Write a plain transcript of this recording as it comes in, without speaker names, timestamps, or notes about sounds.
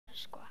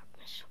Squad,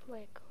 Miss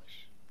Wiggles.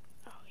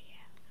 Oh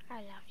yeah,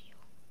 I love you.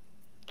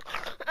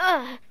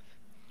 Man,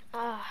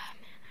 I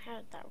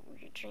had that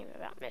weird dream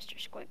about Mr.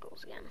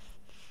 Squiggles again.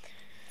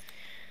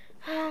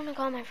 I'm gonna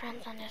call my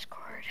friends on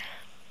Discord.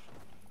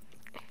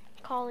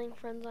 Calling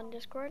friends on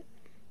Discord.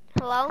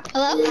 Hello?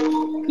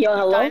 Hello? Yo,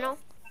 hello? Dino?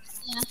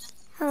 Yeah.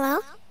 Hello?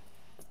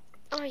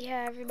 Oh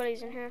yeah,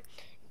 everybody's in here.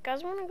 You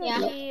guys wanna go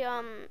Yeah. see,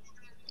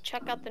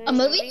 check out the A new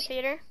movie?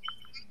 theater?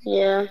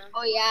 Yeah.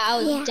 Oh yeah,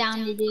 I was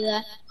down to do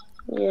that.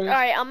 Yeah.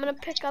 Alright, I'm gonna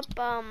pick up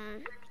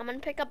Dino,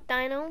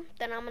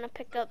 then I'm gonna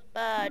pick up,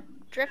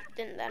 Drift,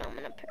 and then I'm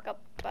gonna pick up,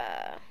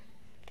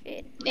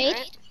 Fade. Fade?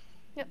 Alright?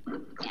 Yep.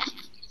 Yeah.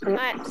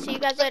 Alright, see you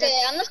guys later.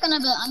 Okay, I'm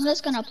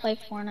just gonna play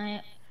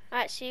Fortnite.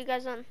 Alright, see you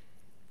guys on.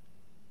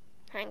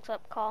 Hangs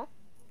up call.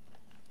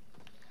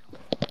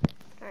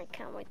 Alright,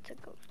 can't wait to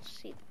go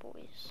see the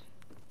boys.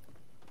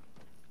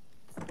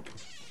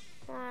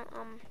 Alright,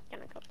 I'm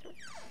gonna go through.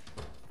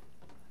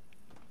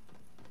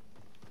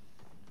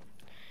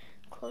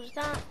 Close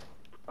that.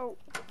 Oh,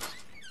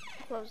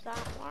 close that.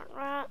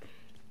 Right.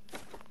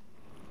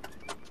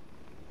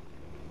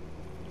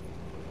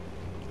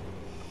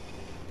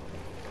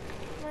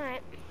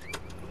 Alright,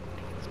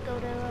 let's go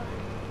to her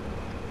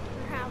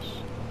house.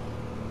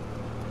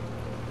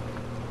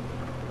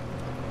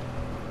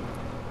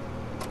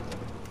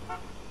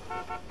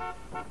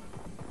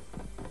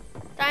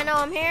 Dino,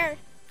 I'm here.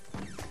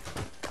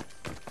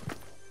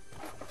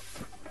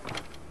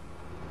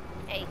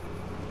 Hey.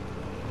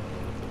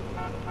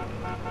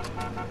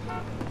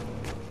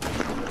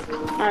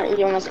 Alright,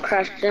 you almost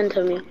crashed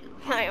into me.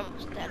 I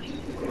almost dead.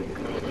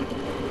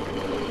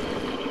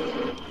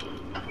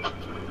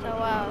 So,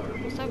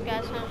 what's up,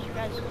 guys? How's your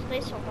guys'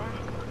 day so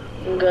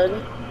far? Good.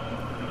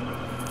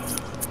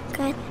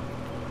 Good.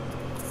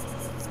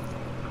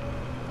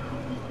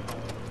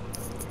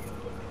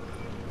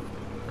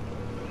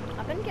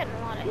 I've been getting a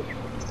lot of views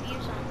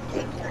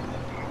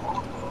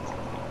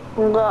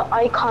on The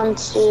Icon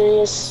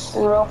series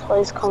in real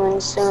play is coming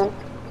soon.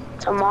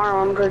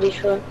 Tomorrow, I'm pretty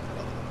sure.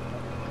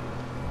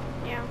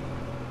 Yeah.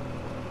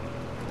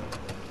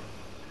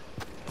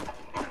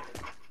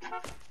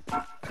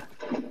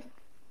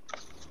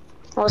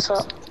 What's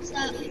up? What's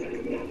up?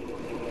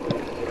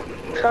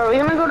 So are we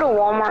gonna go to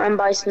Walmart and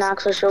buy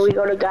snacks, or should we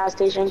go to gas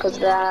station because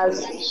that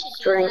has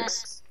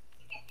drinks?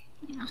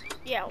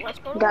 Yeah, let's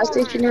go to Gas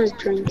Walmart. station has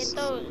drinks.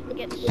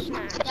 Get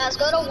snacks. Yeah, let's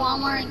go to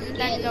Walmart and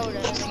Then get go to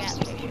the gas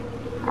station.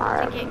 To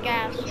Alright. get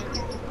gas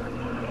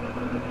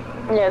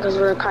Yeah, because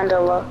we're kind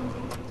of low.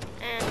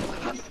 and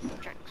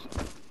drinks.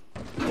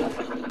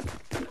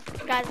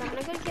 Guys, I'm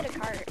gonna go get a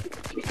cart.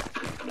 You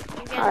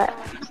guys Alright. go.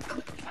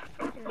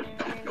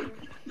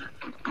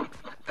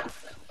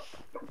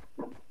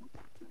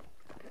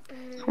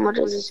 And How much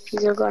is this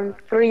pizza gun?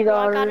 $3.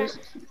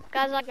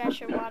 guys, I guys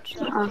should watch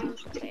that too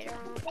later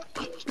on.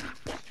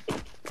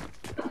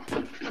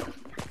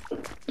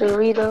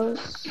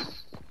 Doritos.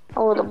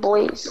 Oh, the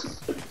Blaze.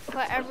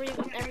 Put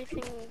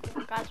everything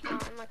you guys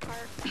want in my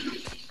cart.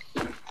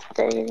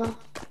 There you go.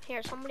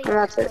 Here, somebody And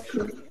that's else it.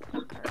 push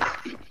a cart.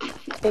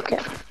 Take it.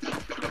 Okay, I'm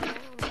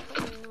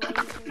putting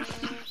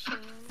lasers and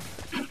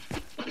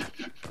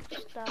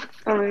stuff.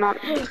 I'm not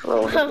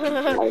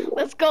throwing.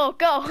 Let's go.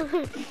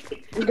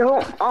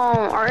 Don't,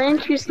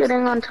 aren't you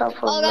sitting on top of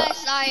Oh the... guys,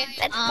 sorry.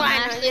 It's I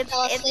fine. actually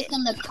fell asleep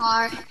in the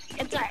car.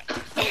 It's alright.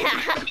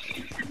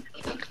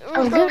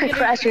 I'm gonna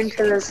crash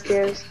into the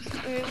stairs.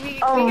 We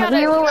Oh, gotta,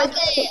 we were like...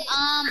 Okay,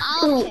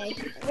 I'll pay.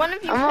 one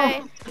of you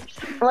I'm pay.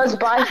 Let's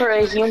buy for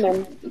a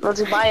human.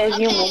 Let's buy a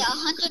Okay, human.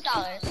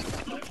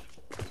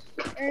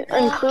 $100.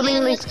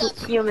 Including let's the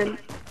go. human.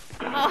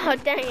 Oh,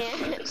 dang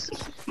it.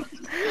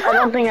 I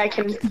don't think I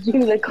can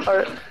do the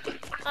cart.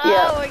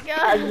 Oh my god.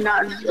 I've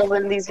not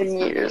driven these in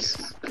years.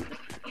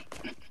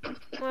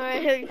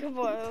 Alright, come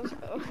on, let's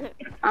go.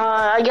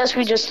 I guess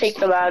we just take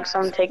the bags.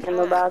 I'm taking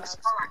the bags.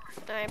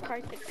 I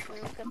parked the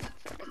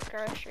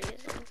groceries in.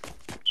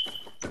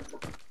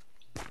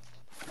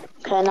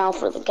 Okay, now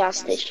for the gas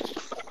station.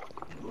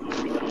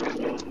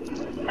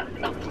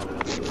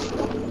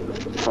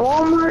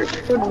 Walmart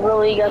should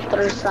really get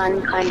their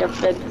sign kind of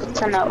fixed. It's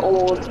kind of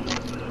old.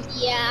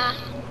 Yeah.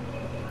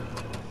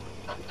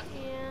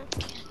 Yeah.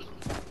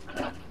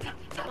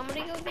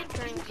 Somebody go get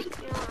drinks. You know,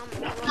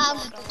 I'll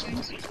get the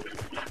drinks.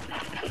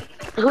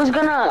 Who's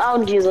gonna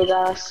outdo the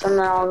gas? And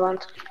then I'll run.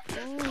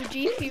 Ooh,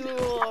 G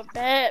Fuel.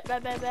 Bet.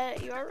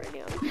 You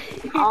already on.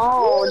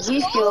 Oh,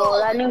 G Fuel,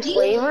 that new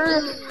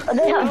flavor.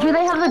 Do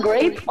they have the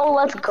grape? Oh,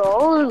 let's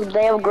go.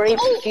 They have grape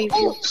G Fuel.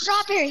 Oh,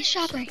 strawberry.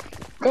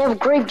 They have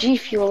grape G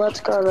Fuel. Let's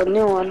go, the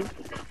new one.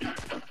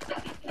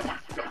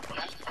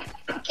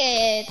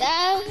 Okay,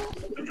 that.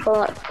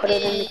 Put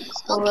it in.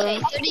 Okay,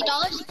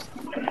 $30.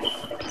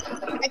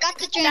 I got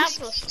the drinks.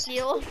 That's a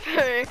steal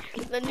for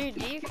the new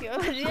G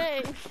Fuel.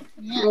 Yay.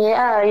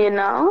 Yeah, you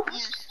know.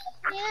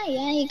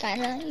 Yeah, you got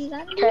it.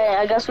 Okay,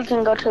 I guess we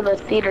can go to the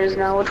theaters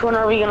now. Which one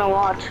are we gonna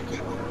watch?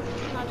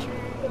 Not sure.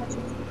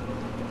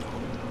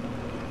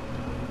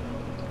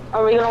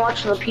 Are we gonna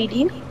watch the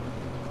PD?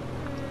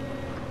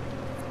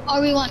 Are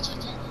we watching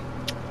it?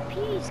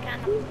 P's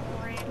kind of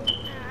boring.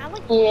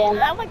 Yeah.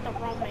 I like the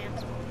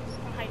romance one.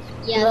 The high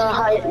school. Yeah, The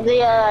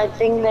high, I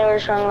think they were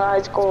showing the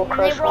high school And they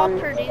crush were all one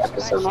produced by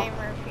episode. Jay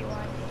Murphy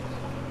one.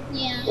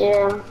 yeah.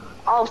 Yeah,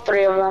 all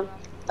three of them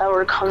that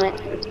were coming.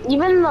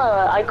 Even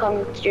the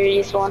Icon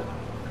series one.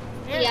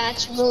 Yeah,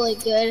 it's really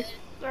good.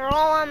 They're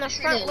all on the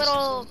Sure front it is.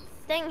 little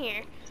thing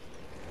here.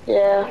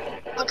 Yeah,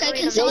 Okay, Read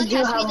can 'em. someone they do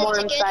pass me have the more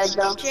tickets? inside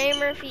though. J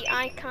Murphy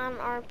Icon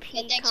Okay,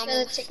 RP thanks for coming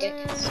the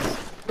ticket. soon.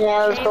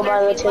 Yeah, let's J go buy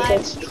the Murphy Live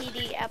tickets.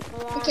 TD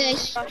F1 Okay,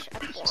 Rush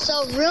F1.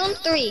 so room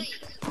 3.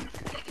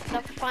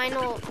 The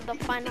final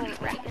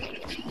reckoning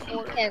is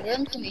quarter. Okay,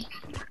 room 3.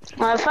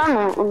 I found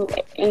them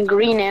in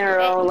Green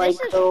Arrow, like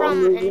This is the from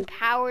movie.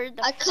 Empowered.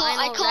 The I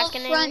final call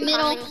reckoning front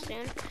middle. coming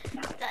soon.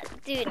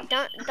 Dude,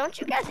 don't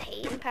you guys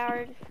hate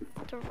Empowered?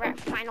 The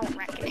final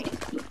reckoning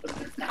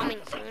coming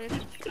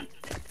soon.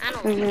 I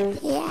don't like it.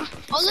 Yeah.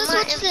 Oh, let's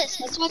watch this.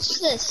 Let's watch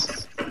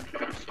this.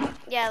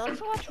 Yeah,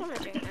 let's watch one of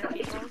J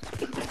Murphy's ones.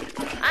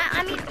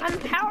 I mean,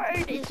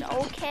 Empowered is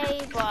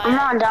okay, but I'm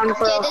not down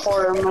for a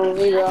horror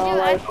movie though.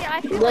 I Like,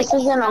 feel this like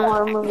isn't a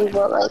horror movie,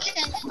 but like,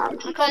 Okay, I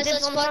call guys, this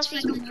let's one watch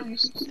Puffy. Michael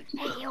Myers.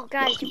 Hey, yo,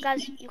 guys, you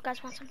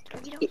guys want some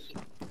Doritos?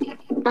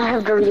 I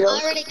have I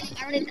Doritos.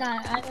 already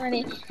got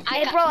it.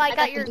 Hey, bro, I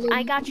got the blue.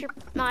 I got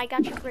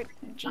your grape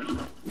Jeep.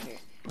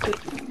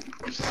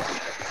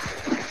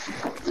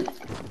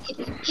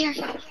 Here.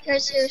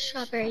 Here's your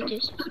strawberry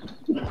juice.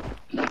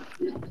 Okay,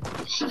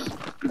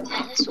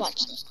 let's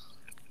watch this.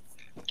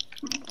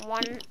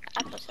 One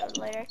episode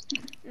later.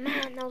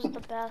 Man, that was the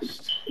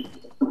best.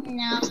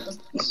 Now it's the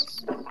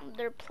best.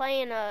 They're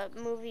playing a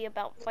movie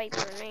about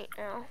Viper Nate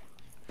now.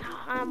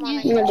 I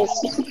want Yeah. to change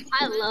it.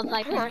 I love Come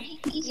Viper. on,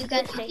 you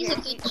guys stay He's here.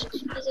 a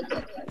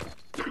good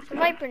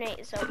Viper Nate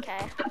is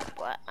okay,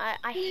 but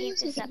I hate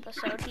this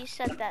episode. He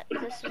said that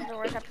this is the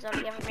worst episode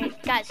he ever made.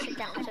 Guys, sit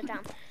down.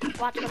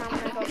 Watch what I'm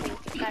gonna go do.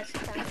 Guys,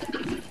 sit down.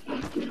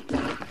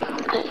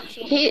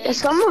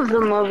 Some of the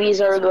movies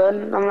are good.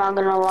 I'm not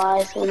gonna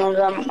lie. Some of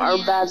them are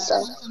bad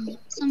though.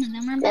 Some of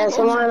them are Yeah, bad.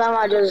 some of them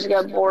I just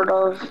get bored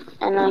of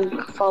and I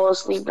fall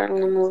asleep during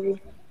the movie.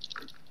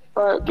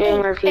 But Jay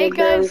Murphy hey, is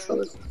barely guys.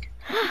 falls asleep.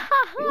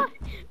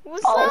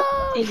 What's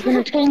Oh, up? he's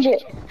gonna change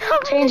it.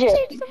 Change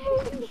it.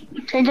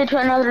 Change it to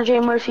another Jay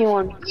Murphy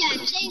one. Yeah,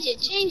 change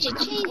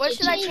it. What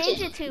should I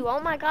change it to? Oh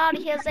my God,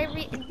 he has they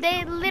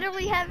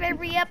literally have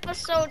every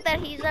episode that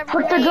he's ever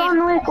Put the made.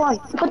 John Wick one.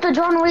 Put the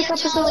John Wick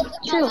episode 2.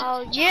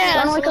 Oh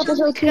yeah, John Wick let's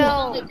episode 2.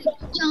 go.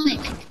 John Wick.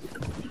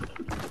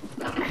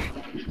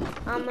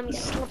 Let me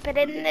slip it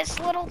in this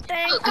little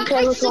thing. Oh,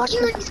 Okay, guys, let's watch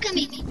security's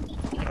coming.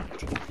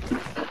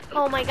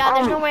 Oh my God,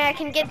 there's no way I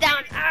can get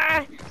down.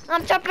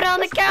 I'm jumping on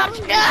the couch.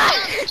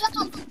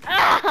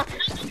 Ah!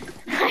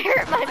 I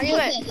hurt my Are you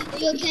foot. okay? Are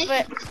you okay?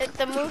 But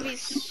the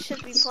movies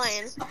should be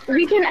playing.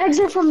 We can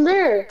exit from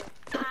there.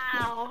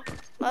 Ow.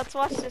 Let's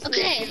watch this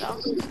Okay. movie though.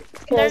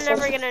 They're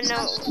never gonna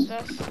know it was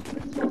us.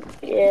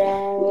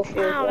 Yeah, we'll see.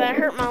 Ow, that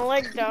hurt my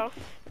leg though.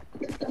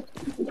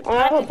 I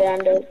have a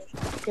bandage.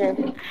 Yeah.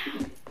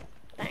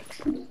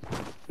 Thanks.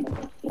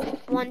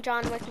 One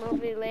John Wick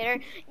movie later.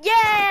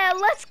 Yeah,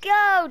 let's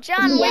go.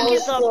 John Wick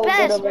is the so good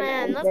best, of an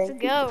man. Let's ending.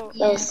 go.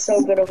 That was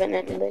so good of an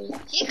ending.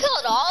 He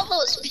killed all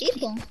those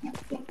people.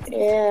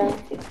 Yeah.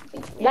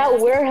 That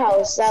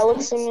warehouse, that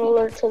looks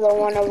similar to the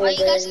one over Why are you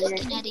there. guys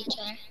looking at each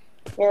other?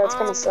 Yeah, that's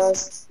kind of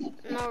sus.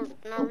 No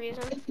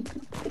reason.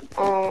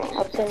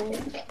 Okay.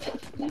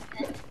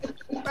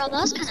 Bro, that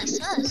was kind of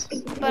sus.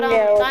 But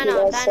Yeah,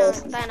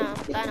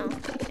 Dino.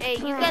 Hey,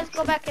 you guys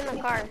go back in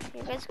the car.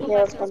 You guys go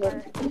Yeah, back in the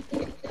car.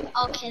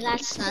 Okay,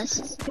 that's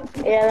sus.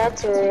 Yeah,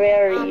 that's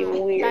very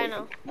weird.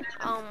 Dino.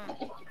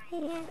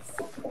 Yes.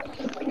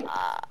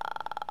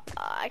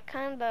 I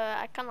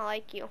kinda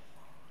like you.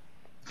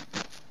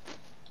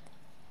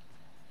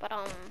 But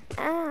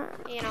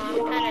you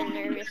know, I'm kinda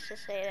nervous to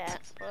say that.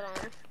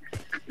 But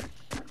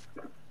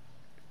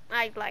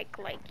I like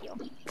you.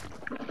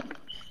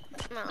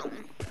 Bro,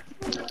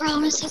 I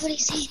wanna see what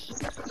he's saying.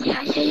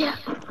 Yeah.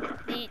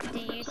 Do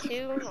you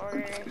too,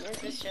 or is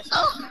this just?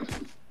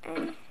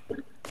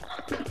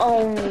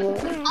 Oh,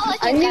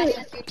 I knew think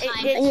that's your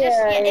time.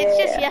 It's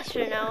just yes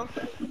or no.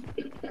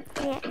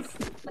 Yes.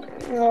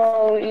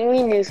 No,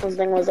 we knew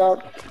something was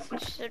up.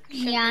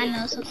 Yeah, I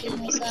know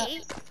something was up.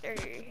 Or,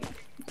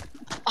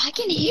 I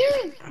can hear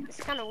him. it's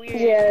kind of weird.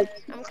 Yeah.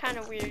 I'm kind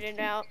of weirded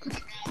out.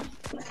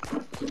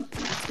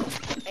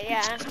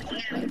 Yeah.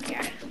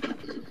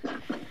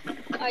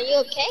 Are you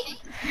okay?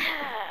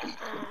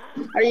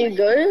 Are you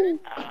good?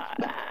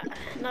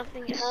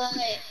 Nothing.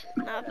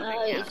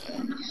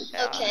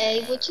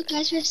 Okay, what you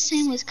guys were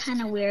saying was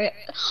kind of weird.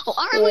 Oh,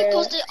 aren't we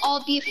supposed to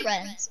all be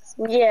friends?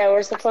 Yeah,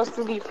 we're supposed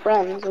to be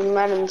friends. We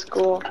met in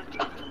school.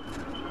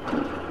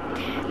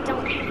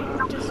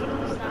 Don't just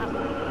stop.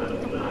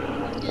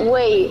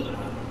 Wait.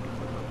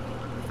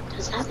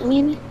 Does that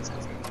mean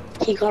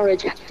he got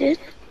rejected?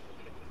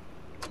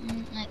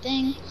 I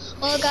think.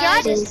 Well,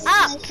 guys, Shut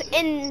up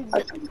in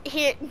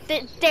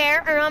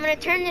there, or I'm gonna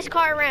turn this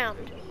car around.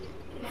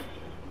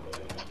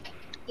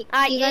 You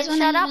You guys wanna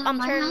shut up. go to I'm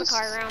my turning house? the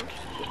car around.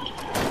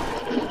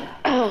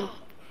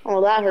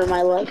 Oh, that hurt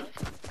my leg.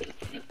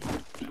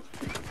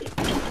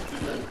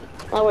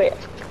 Oh wait.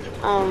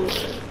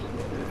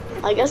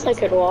 I guess I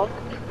could walk.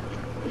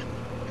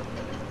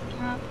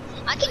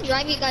 I can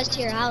drive you guys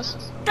to your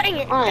house. Dang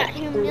it, Alright. got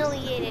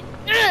humiliated.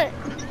 Ugh.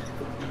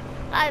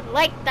 I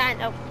like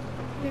Dino.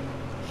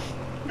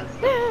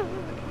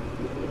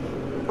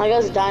 I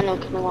guess Dino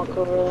can walk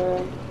over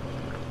there.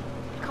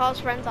 Calls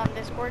friends on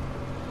Discord.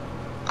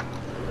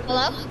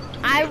 Hello?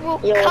 I will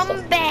Yo, what's come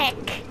up? back.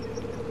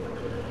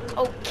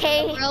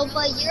 Okay. Bro,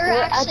 but you're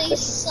We're at actually the-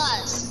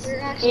 sus.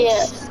 You're actually Yeah,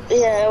 sus.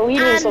 yeah, we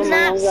do I'm something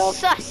not like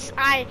that. sus.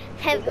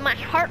 My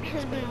heart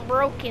has been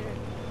broken.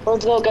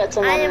 Let's go get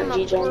some I am a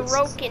energy drinks.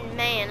 broken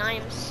man. I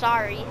am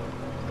sorry.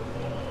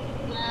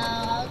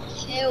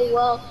 Okay,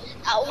 well,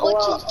 what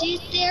Well- you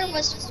did there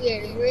was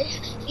weird.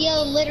 We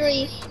are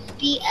literally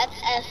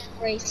BFF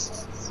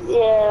racists.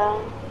 Yeah.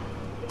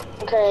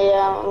 Okay,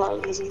 yeah, I'm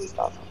like using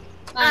stuff.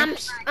 Bye.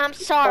 I'm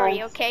sorry.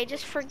 Bye. Okay,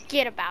 just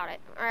forget about it.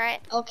 All right.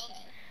 Okay.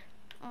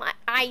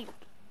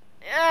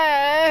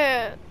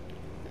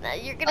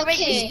 You're gonna make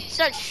me Okay.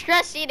 start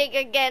stress eating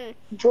again,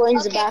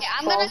 Joins the Okay, back.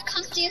 I'm gonna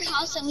come to your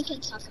house and we can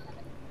talk about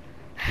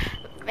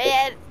it.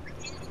 man.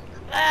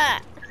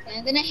 Okay,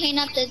 I'm gonna hang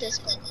up the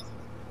Discord.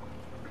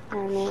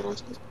 Oh, man.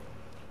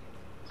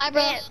 Hi,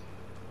 bro. Man.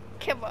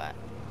 Come on.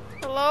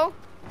 Hello?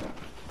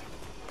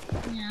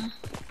 Yeah.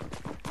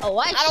 Oh,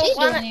 what's she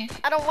doing here?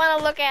 I don't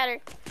wanna look at her.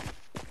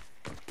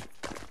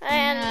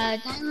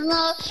 And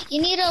Dino,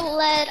 you need to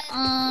let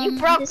you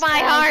broke this my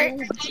guy heart.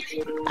 go.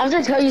 I have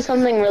to tell you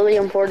something really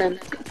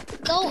important.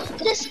 Go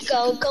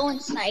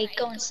inside,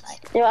 go inside.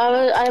 Yeah,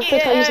 I have to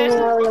tell you something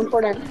really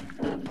important.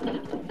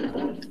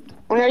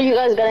 When are you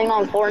guys getting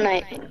on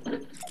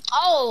Fortnite?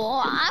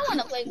 Oh, I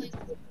wanna play.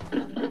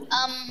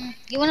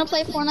 You wanna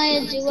play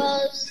Fortnite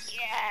duos?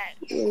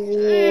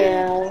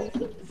 Yeah.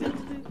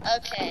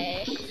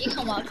 Okay, you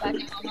come on back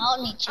home,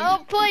 I'll meet you.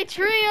 I'll play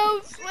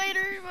trios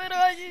later, but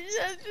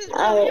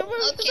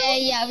Oh.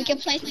 Okay, yeah, we can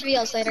play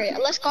trios later.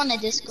 Let's go on the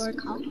Discord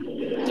call.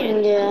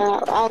 Yeah,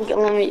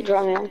 let me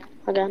draw me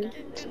again.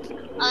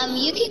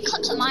 You can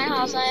come to my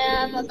house, I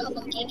have a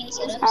couple gaming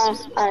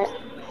setups. Alright.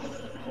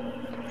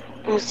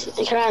 Let's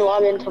see, can I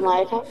log into my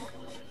account?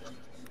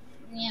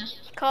 Yeah.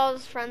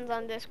 calls friends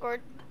on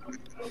Discord.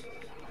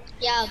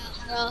 Yeah,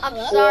 I'm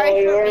hello?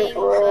 sorry for Yeah, being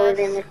we're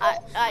already in sus.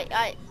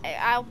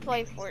 the I'll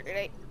play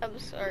Fortnite. I'm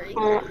sorry.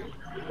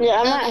 Yeah,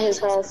 I'm at his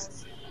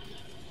house.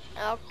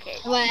 Okay.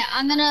 Wait,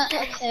 I'm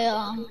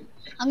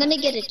gonna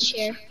get a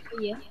chair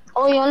for you.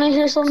 Oh, you wanna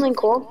hear something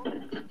cool?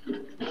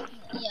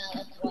 Yeah,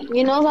 like what?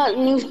 You know that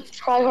new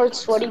tryhard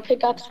sweaty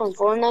pickaxe from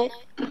Fortnite?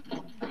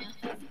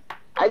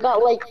 I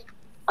got like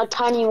a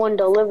tiny one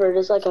delivered.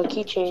 It's like a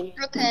keychain.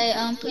 Okay,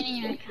 put in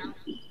your account.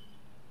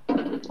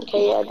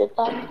 Okay, yeah, I did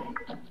that.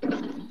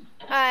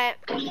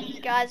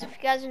 Alright, guys, if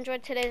you guys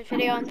enjoyed today's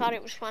video and thought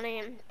it was funny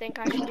and think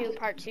I should do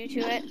part 2 to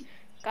it,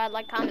 go ahead,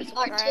 like, comment,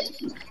 Part subscribe.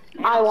 two.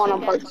 And I I'll want see a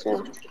you part guys.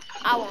 2.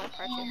 I want a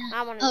part 2.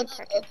 I want to do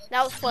part 2.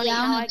 That was funny Yeah, I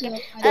how wanna I do got.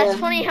 a part That's two.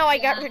 funny how I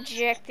got Yeah.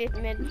 rejected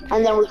mid.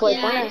 And then we play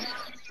Yeah.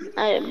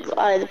 Fortnite.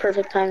 I had the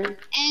perfect timing.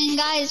 And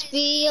guys,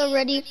 be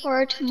ready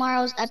for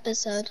tomorrow's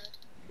episode.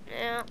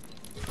 Yeah.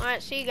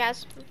 Alright, see you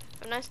guys.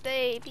 Have a nice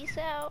day. Peace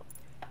out.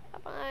 Bye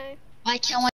bye. I can't wait.